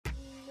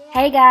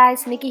Hey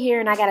guys, Nikki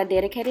here, and I got a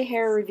dedicated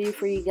hair review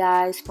for you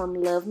guys from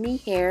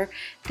Luvmehair.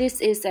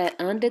 This is an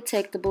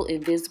undetectable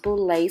invisible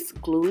lace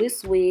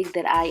glueless wig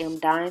that I am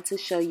dying to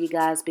show you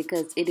guys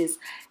because it is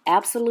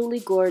absolutely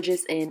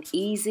gorgeous and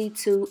easy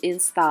to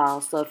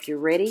install. So if you're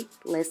ready,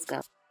 let's go.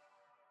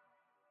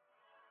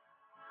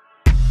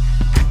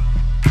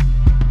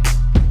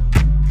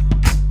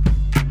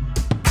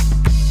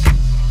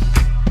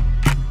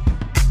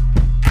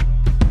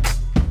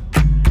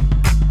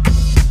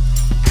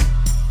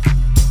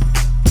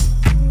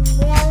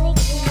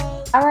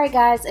 Alright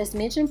guys, as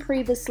mentioned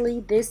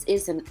previously, this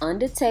is an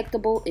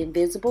undetectable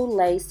invisible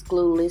lace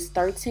glueless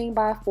 13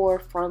 by 4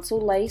 frontal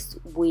lace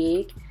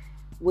wig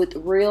with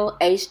real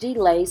HD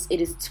lace. It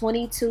is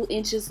 22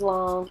 inches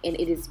long and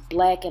it is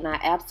black and I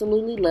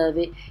absolutely love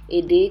it.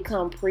 It did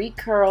come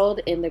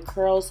pre-curled and the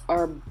curls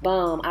are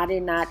bomb. I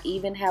did not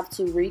even have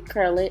to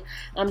recurl it.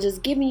 I'm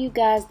just giving you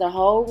guys the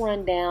whole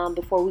rundown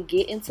before we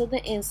get into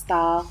the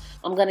install.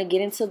 I'm going to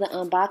get into the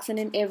unboxing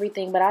and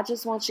everything, but I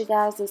just want you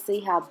guys to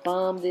see how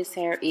bomb this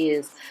hair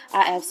is.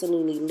 I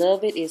absolutely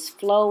love it. It's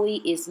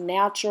flowy, it's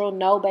natural,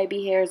 no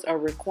baby hairs are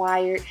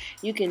required.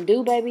 You can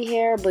do baby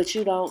hair, but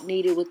you don't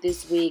need it with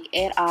this wig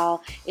at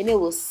all, and it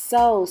was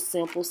so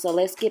simple. So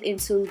let's get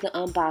into the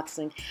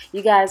unboxing.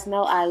 You guys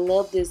know I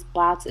love this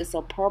box. It's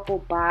a purple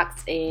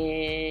box,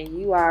 and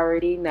you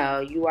already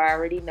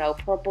know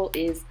purple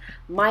is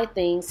my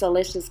thing. So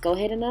let's just go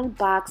ahead and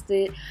unbox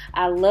it.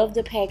 I love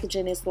the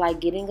packaging. It's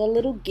like getting a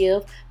little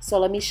gift. So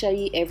let me show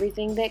you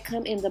everything that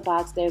come in the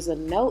box. There's a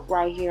note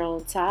right here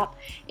on top.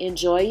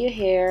 Enjoy your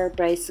hair,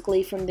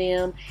 basically, from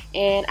them.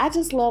 And I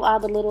just love all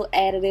the little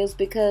additives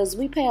because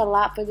we pay a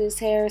lot for this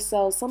hair,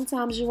 so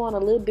sometimes you want a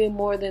little bit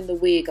more than the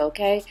wig,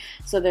 okay?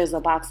 So there's a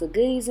box of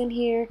goodies in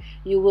here.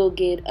 You will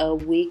get a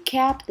wig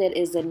cap that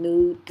is a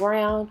nude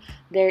brown.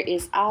 There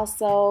is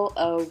also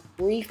a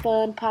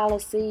refund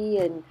policy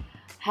and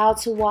how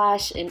to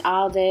wash and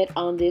all that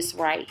on this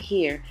right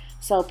here.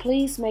 So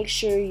please make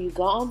sure you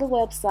go on the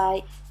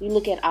website, you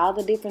look at all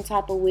the different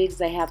type of wigs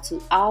they have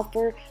to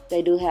offer.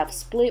 They do have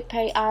split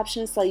pay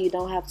options, so you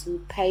don't have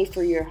to pay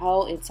for your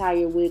whole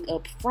entire wig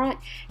up front,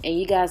 and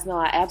you guys know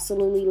I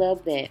absolutely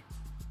love that.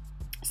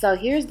 So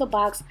here's the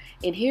box,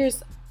 and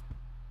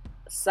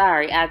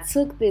I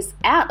took this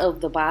out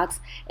of the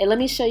box, and let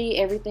me show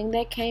you everything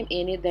that came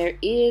in it. There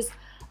is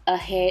a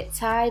head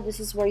tie. This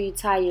is where you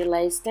tie your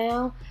lace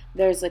down.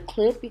 There's a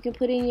clip you can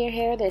put in your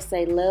hair that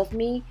say love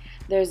me.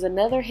 There's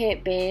another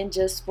headband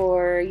just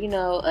for, you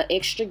know, an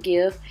extra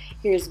gift.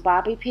 Here's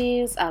bobby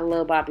pins. I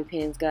love bobby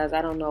pins, guys.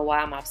 I don't know why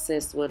I'm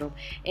obsessed with them.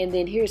 And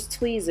then here's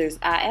tweezers.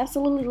 I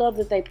absolutely love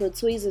that they put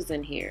tweezers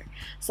in here.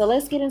 So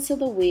let's get into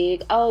the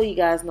wig. Oh, you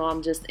guys know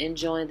I'm just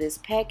enjoying this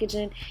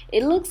packaging.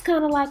 It looks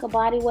kind of like a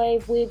body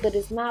wave wig, but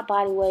it's not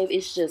body wave.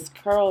 It's just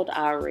curled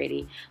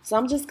already. So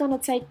I'm just going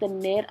to take the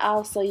net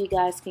off so you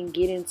guys can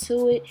get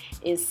into it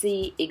and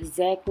see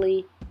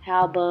exactly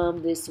how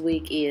bomb this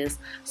wig is.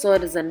 So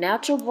it is a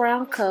natural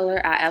brown color.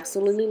 I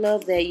absolutely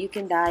love that. You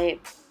can dye it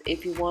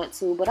if you want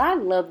to, but I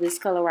love this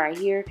color right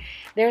here.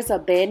 There's a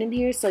band in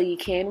here so you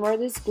can wear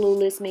this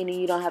glueless, meaning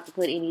you don't have to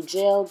put any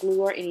gel,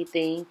 glue, or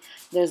anything.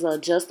 There's an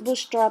adjustable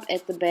strap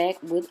at the back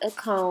with a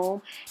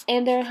comb,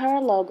 and their hair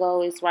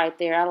logo is right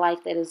there. I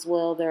like that as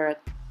well. There are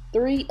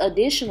 3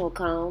 additional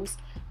combs,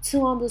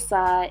 2 on the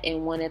side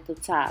and 1 at the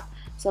top.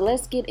 So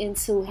let's get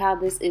into how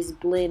this is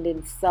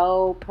blending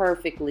so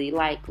perfectly.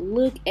 Like,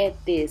 look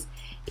at this.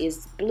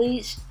 It's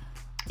bleached,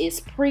 it's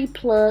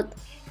pre-plucked,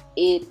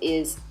 it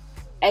is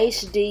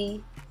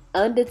HD,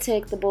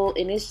 undetectable,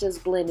 and it's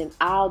just blending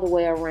all the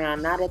way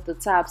around, not at the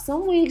top.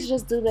 Some wigs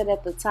just do that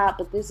at the top,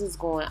 but this is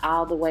going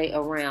all the way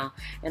around,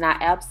 and I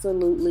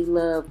absolutely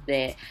love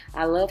that.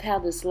 I love how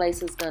this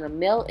lace is going to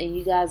melt, and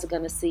you guys are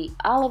going to see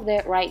all of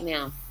that right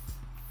now.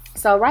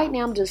 So right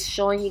now I'm just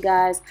showing you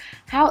guys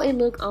how it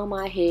look on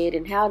my head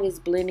and how it is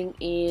blending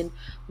in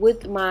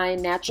with my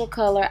natural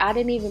color. I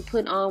didn't even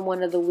put on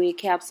one of the wig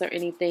caps or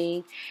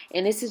anything,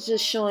 and this is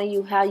just showing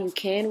you how you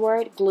can wear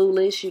it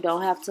glueless. You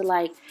don't have to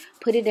like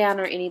put it down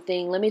or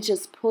anything. Let me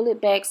just pull it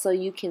back so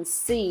you can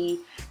see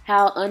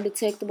how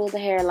undetectable the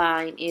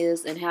hairline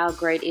is and how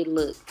great it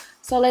looks.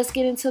 So let's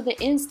get into the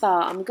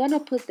install. I'm gonna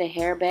put the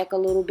hair back a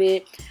little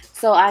bit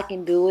so I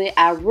can do it.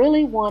 I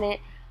really wanted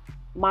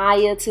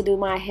Maya to do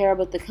my hair,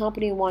 but the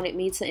company wanted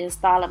me to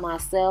install it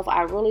myself.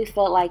 I really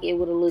felt like it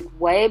would have looked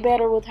way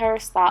better with her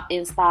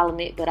installing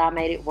it, but I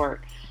made it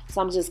work. So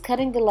I'm just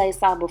cutting the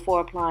lace out before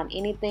applying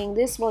anything.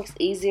 This works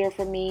easier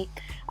for me.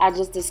 I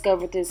just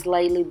discovered this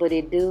lately, but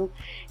it do.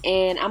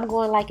 And I'm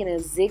going like in a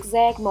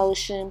zigzag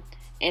motion,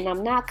 and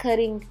I'm not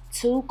cutting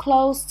too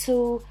close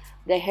to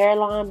the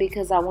hairline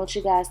because I want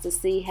you guys to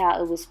see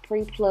how it was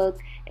pre-plucked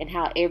and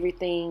how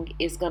everything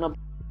is gonna.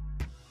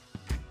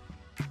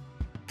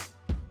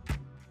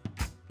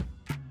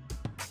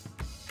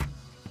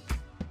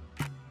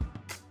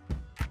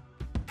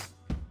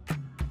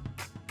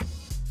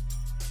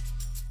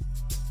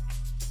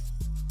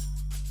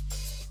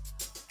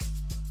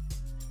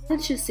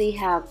 Let you see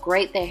how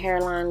great the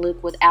hairline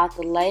look without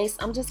the lace.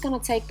 I'm just going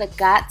to take the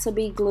Got To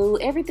Be glue.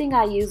 Everything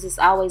I use is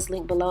always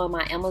linked below in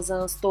my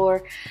Amazon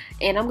store.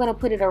 And I'm going to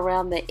put it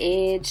around the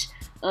edge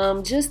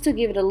just to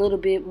give it a little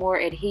bit more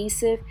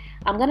adhesive.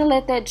 I'm going to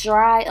let that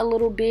dry a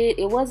little bit.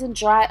 It wasn't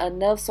dry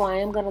enough, so I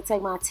am going to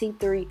take my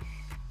T3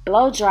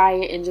 blow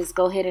dryer and just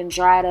go ahead and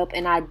dry it up.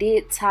 And I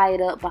did tie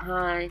it up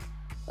behind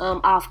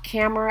off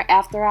camera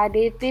after I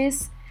did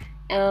this.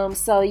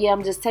 So yeah,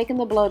 I'm just taking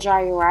the blow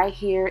dryer right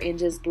here and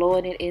just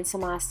blowing it into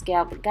my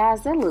scalp. But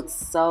guys, that looks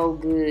so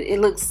good. It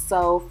looks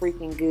so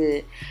freaking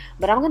good.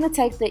 But I'm going to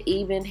take the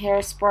Even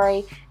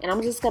hairspray and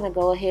I'm just going to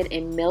go ahead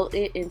and melt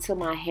it into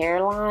my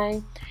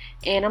hairline.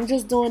 And I'm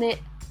just doing it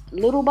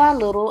little by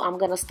little. I'm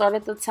going to start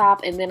at the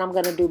top and then I'm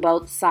going to do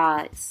both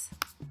sides.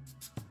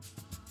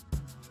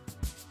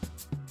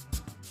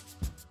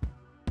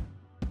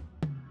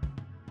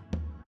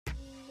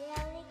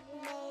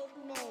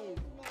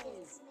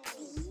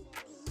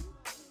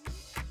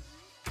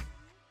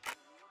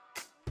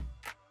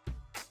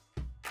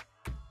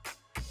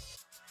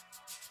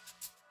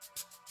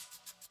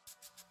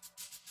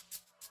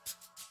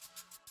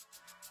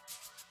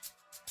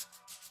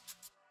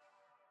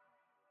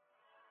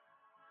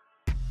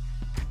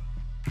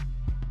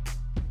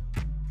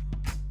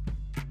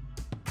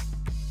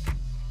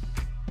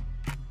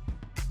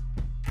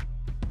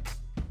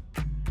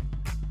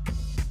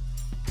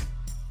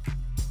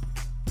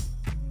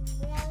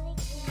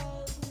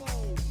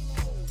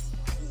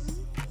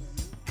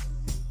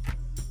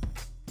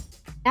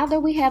 Now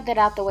that we have that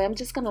out the way, I'm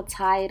just going to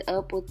tie it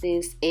up with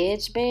this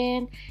edge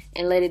band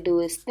and let it do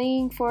its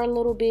thing for a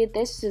little bit.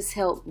 This just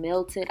help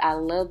melt it. I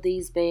love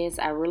these bands.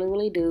 I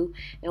really do.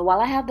 And while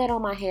I have that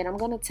on my head, I'm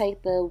going to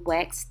take the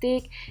wax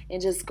stick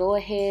and just go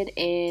ahead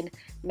and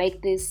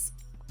make this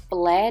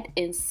flat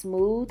and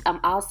smooth. I'm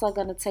also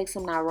going to take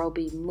some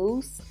Nairobi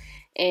mousse.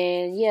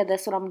 And yeah,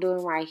 that's what I'm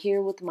doing right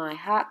here with my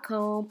hot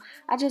comb.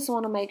 I just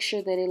want to make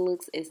sure that it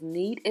looks as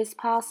neat as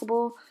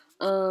possible.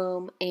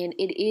 And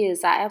it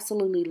is. I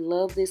absolutely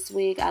love this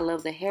wig. I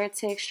love the hair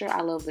texture. I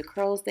love the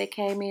curls that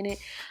came in it.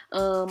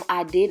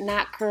 I did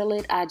not curl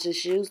it. I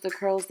just used the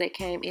curls that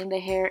came in the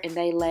hair and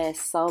they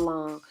last so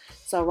long.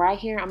 So right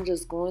here, I'm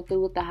just going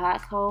through with the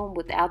hot comb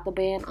without the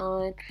band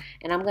on.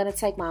 And I'm going to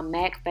take my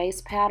MAC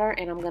face powder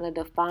and I'm going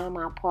to define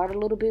my part a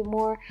little bit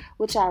more,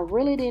 which I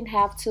really didn't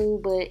have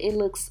to, but it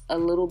looks a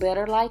little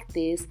better like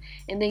this.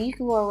 And then you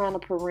can go around the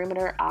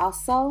perimeter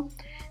also.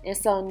 And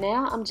so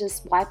now I'm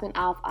just wiping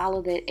off all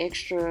of that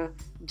extra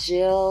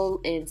gel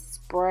and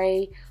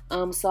spray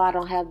so I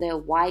don't have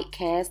that white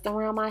cast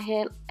around my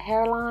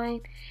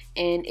hairline.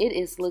 And it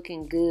is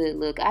looking good.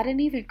 Look, I didn't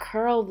even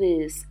curl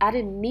this. I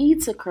didn't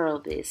need to curl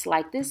this.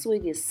 Like, this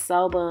wig is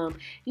so bum.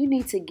 You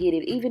need to get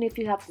it. Even if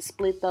you have to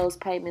split those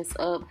payments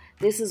up,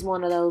 this is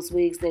one of those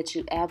wigs that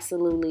you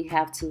absolutely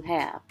have to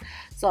have.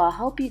 So I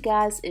hope you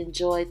guys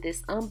enjoyed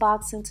this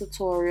unboxing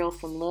tutorial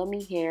from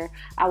Luvmehair.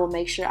 I will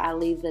make sure I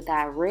leave the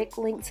direct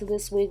link to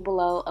this wig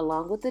below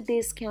along with the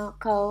discount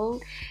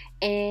code.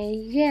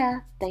 And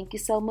yeah, thank you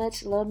so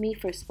much, Luvme,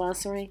 for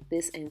sponsoring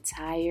this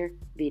entire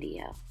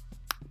video.